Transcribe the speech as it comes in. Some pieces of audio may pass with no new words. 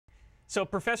So,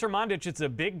 Professor Mandic, it's a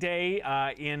big day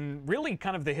in really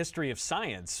kind of the history of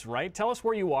science, right? Tell us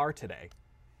where you are today.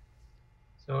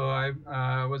 So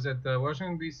I was at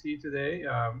Washington, D.C. today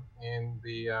in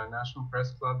the National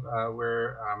Press Club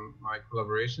where my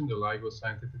collaboration, the LIGO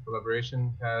scientific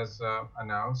collaboration, has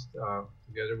announced,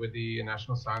 together with the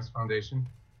National Science Foundation,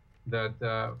 that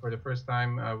for the first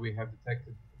time we have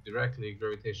detected directly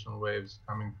gravitational waves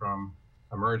coming from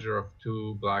a merger of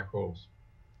two black holes.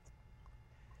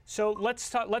 So let's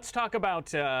talk about,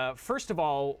 first of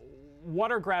all,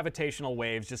 what are gravitational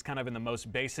waves, just kind of in the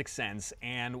most basic sense,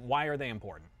 and why are they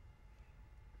important?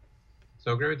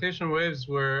 So gravitational waves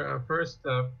were first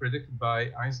predicted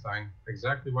by Einstein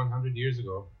exactly 100 years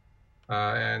ago,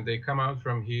 and they come out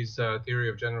from his theory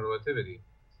of general relativity.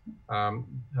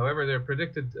 However, they're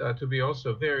predicted to be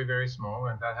also very, very small,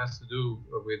 and that has to do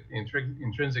with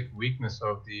intrinsic weakness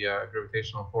of the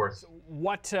gravitational force.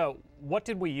 So what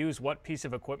did we use? What piece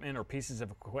of equipment or pieces of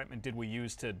equipment did we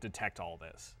use to detect all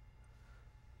this?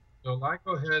 So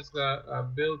LIGO has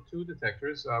built two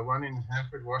detectors, one in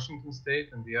Hanford, Washington State,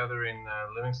 and the other in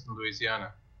Livingston,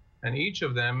 Louisiana. And each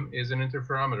of them is an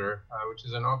interferometer, which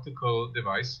is an optical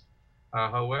device.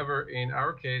 However, in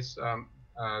our case,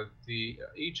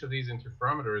 each of these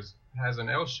interferometers has an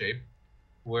L shape,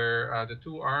 where the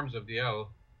two arms of the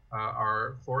L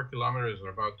are 4 kilometers, or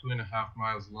about 2.5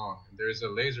 miles long. And there is a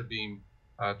laser beam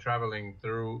traveling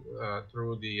through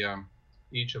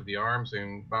each of the arms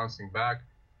and bouncing back.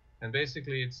 And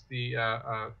basically, it's the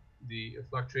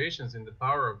fluctuations in the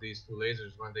power of these two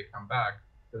lasers when they come back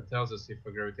that tells us if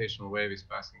a gravitational wave is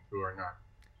passing through or not.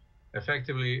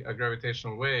 Effectively, a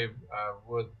gravitational wave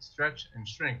would stretch and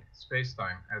shrink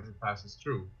space-time as it passes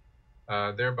through,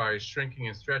 thereby shrinking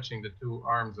and stretching the two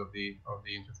arms of the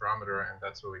interferometer, and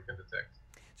that's what we can detect.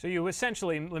 So you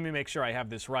essentially, let me make sure I have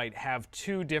this right, have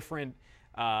two different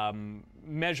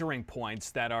measuring points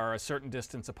that are a certain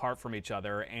distance apart from each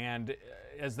other, and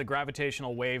as the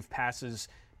gravitational wave passes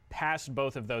past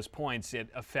both of those points, it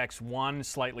affects one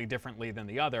slightly differently than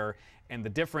the other, and the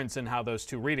difference in how those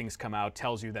two readings come out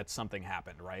tells you that something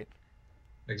happened, right?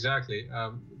 Exactly.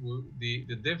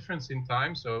 The difference in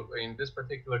time, so in this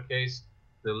particular case,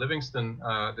 the Livingston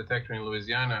detector in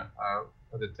Louisiana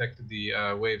detected the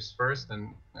waves first,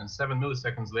 and 7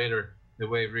 milliseconds later, the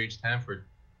wave reached Hanford.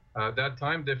 That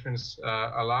time difference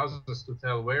allows us to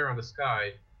tell where on the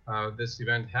sky this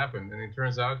event happened, and it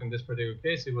turns out in this particular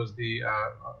case it was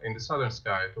in the southern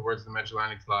sky towards the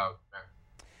Magellanic Cloud.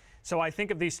 So I think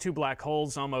of these two black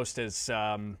holes almost as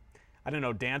I don't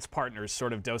know, dance partners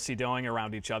sort of do-si-doing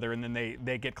around each other, and then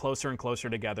they get closer and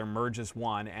closer together, merge as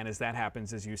one, and as that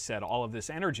happens, as you said, all of this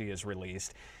energy is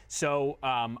released. So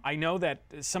I know that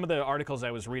some of the articles I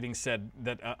was reading said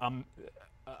that a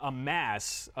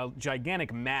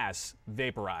gigantic mass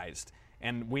vaporized.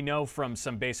 And we know from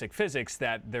some basic physics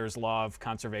that there's law of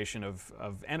conservation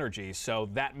of energy. So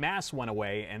that mass went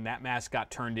away, and that mass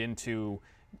got turned into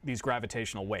these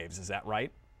gravitational waves. Is that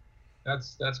right?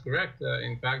 That's correct.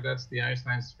 In fact, that's the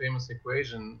Einstein's famous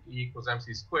equation, E equals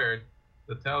mc squared,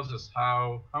 that tells us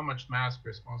how much mass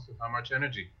corresponds to how much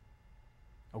energy.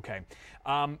 Okay.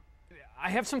 I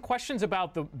have some questions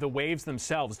about the waves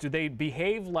themselves. Do they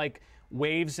behave like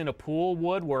waves in a pool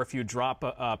would, where if you drop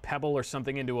a pebble or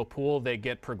something into a pool, they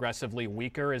get progressively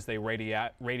weaker as they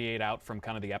radiate out from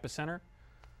kind of the epicenter?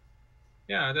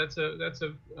 Yeah, that's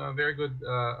a very good,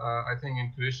 I think,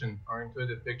 intuition or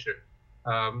intuitive picture.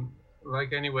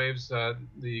 Like any waves,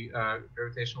 the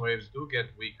gravitational waves do get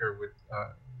weaker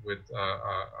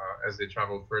as they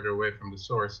travel further away from the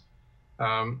source.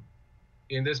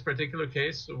 In this particular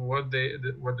case, what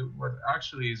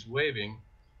actually is waving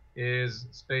is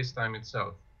space-time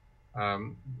itself.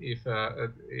 If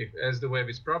as the wave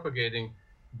is propagating,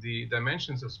 the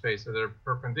dimensions of space that are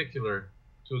perpendicular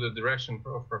to the direction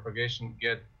of propagation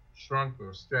get shrunk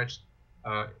or stretched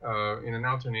in an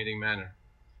alternating manner,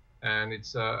 and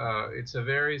it's a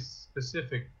very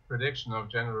specific prediction of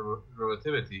general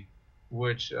relativity,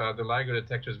 which the LIGO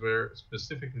detectors were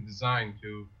specifically designed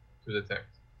to detect.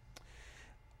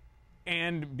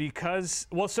 And because,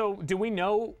 well, so do we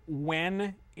know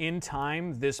when in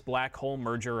time this black hole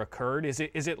merger occurred? Is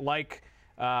it like,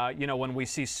 you know, when we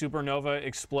see supernova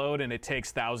explode and it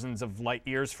takes thousands of light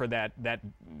years for that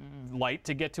light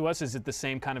to get to us? Is it the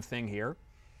same kind of thing here?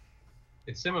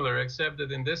 It's similar, except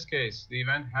that in this case, the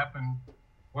event happened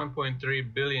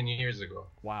 1.3 billion years ago.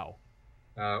 Wow.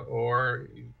 Or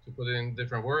to put it in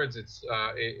different words,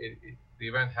 the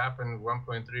event happened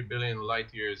 1.3 billion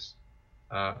light years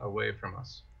away from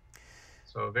us.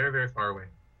 So very, very far away.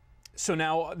 So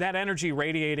now that energy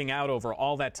radiating out over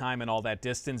all that time and all that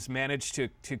distance managed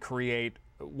to create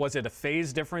was it a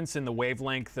phase difference in the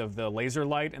wavelength of the laser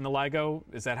light in the LIGO?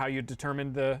 Is that how you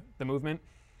determined the movement?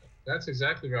 That's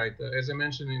exactly right. As I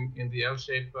mentioned, in the L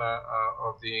shape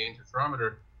of the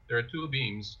interferometer, there are two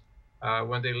beams.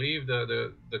 When they leave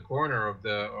the corner of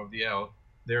the L,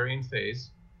 they're in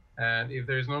phase. And if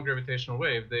there's no gravitational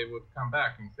wave, they would come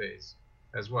back in phase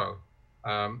as well.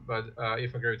 But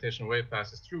if a gravitational wave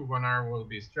passes through, one arm will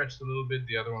be stretched a little bit,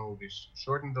 the other one will be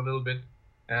shortened a little bit.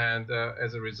 And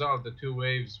as a result, the two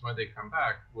waves, when they come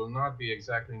back, will not be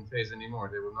exactly in phase anymore.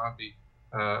 They will not be,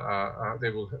 they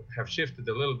will have shifted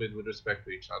a little bit with respect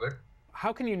to each other.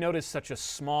 How can you notice such a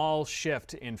small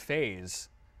shift in phase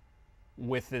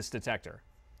with this detector?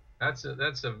 That's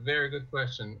a very good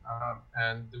question.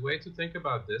 And the way to think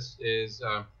about this is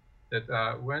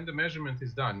that when the measurement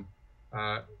is done,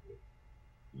 the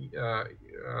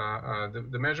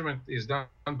measurement is done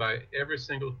by every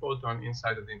single photon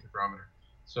inside of the interferometer.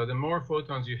 So the more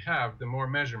photons you have, the more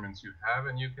measurements you have,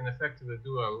 and you can effectively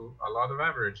do a lot of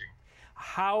averaging.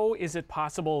 How is it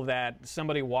possible that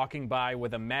somebody walking by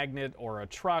with a magnet or a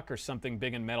truck or something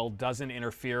big and metal doesn't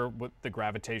interfere with the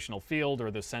gravitational field or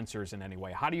the sensors in any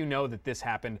way? How do you know that this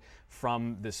happened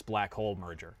from this black hole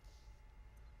merger?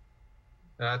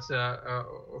 That's,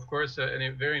 of course, a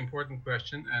very important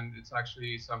question, and it's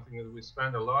actually something that we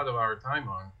spend a lot of our time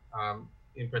on.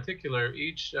 In particular,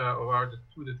 each of our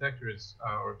two detectors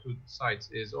or two sites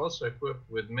is also equipped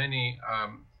with many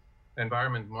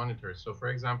environment monitors. So, for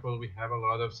example, we have a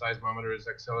lot of seismometers,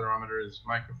 accelerometers,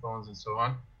 microphones, and so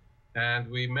on. And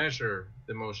we measure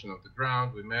the motion of the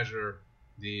ground. We measure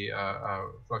the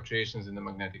fluctuations in the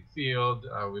magnetic field.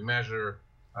 We measure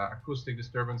acoustic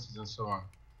disturbances, and so on.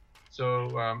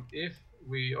 So if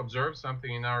we observe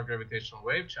something in our gravitational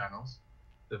wave channels,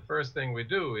 the first thing we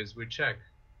do is we check,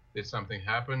 did something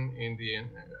happen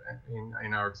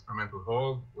in our experimental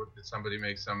hole? Or did somebody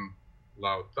make some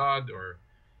loud thud? Or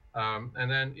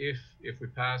and then if we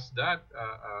pass that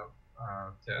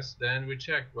test, then we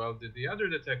check, well, did the other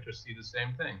detector see the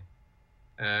same thing?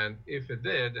 And if it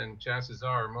did, and chances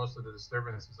are most of the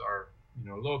disturbances are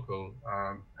local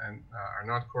and are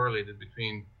not correlated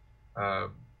between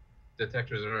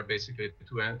detectors that are basically at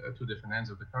two different ends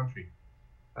of the country.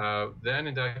 Then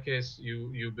in that case,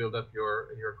 you build up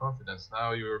your confidence.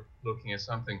 Now you're looking at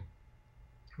something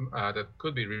that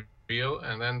could be real,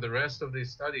 and then the rest of the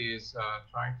study is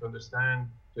trying to understand,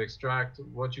 to extract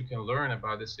what you can learn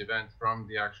about this event from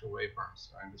the actual waveforms.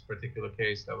 In this particular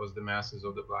case, that was the masses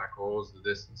of the black holes, the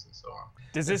distance, and so on.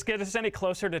 Does this get us any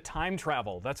closer to time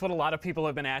travel? That's what a lot of people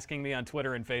have been asking me on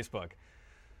Twitter and Facebook.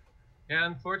 Yeah,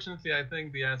 unfortunately, I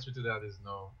think the answer to that is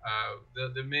no.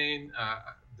 The main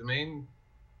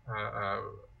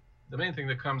thing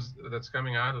that's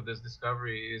coming out of this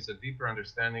discovery is a deeper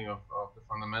understanding of the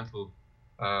fundamental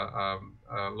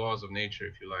laws of nature,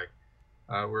 if you like.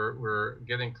 We're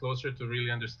getting closer to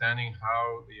really understanding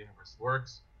how the universe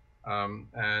works,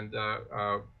 and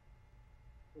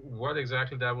what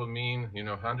exactly that will mean,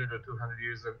 100 or 200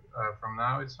 years from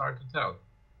now, it's hard to tell.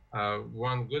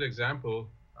 One good example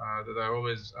that I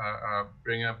always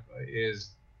bring up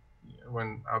is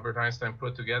when Albert Einstein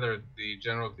put together the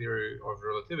general theory of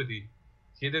relativity.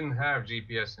 He didn't have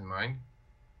GPS in mind,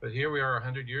 but here we are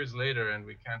 100 years later, and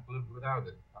we can't live without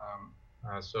it.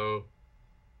 So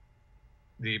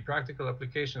the practical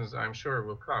applications, I'm sure,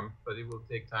 will come, but it will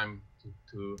take time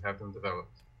to have them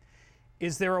developed.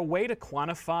 Is there a way to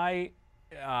quantify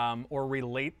or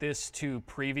relate this to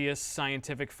previous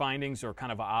scientific findings or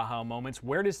kind of aha moments?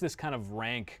 Where does this kind of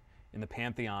rank in the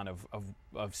pantheon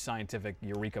of scientific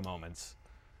eureka moments?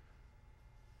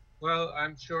 Well,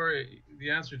 I'm sure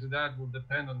the answer to that will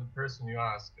depend on the person you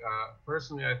ask.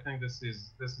 Personally, I think this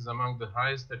is among the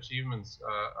highest achievements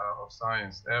of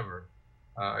science ever.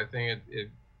 I think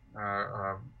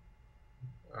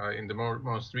in the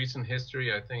most recent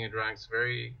history, I think it ranks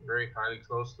very, very highly,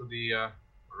 close to the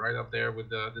right up there with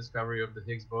the discovery of the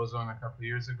Higgs boson a couple of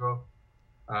years ago.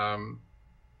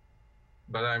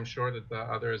 But I'm sure that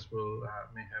others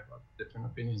may have different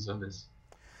opinions on this.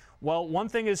 Well, one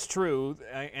thing is true,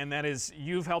 and that is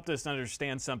you've helped us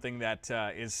understand something that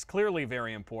is clearly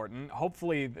very important.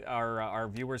 Hopefully our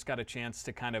viewers got a chance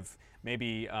to kind of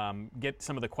maybe get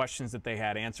some of the questions that they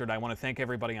had answered. I want to thank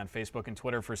everybody on Facebook and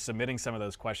Twitter for submitting some of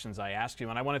those questions I asked you.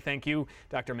 And I want to thank you,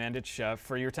 Dr. Mandic,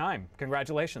 for your time.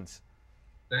 Congratulations.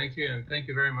 Thank you, and thank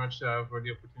you very much for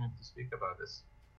the opportunity to speak about this.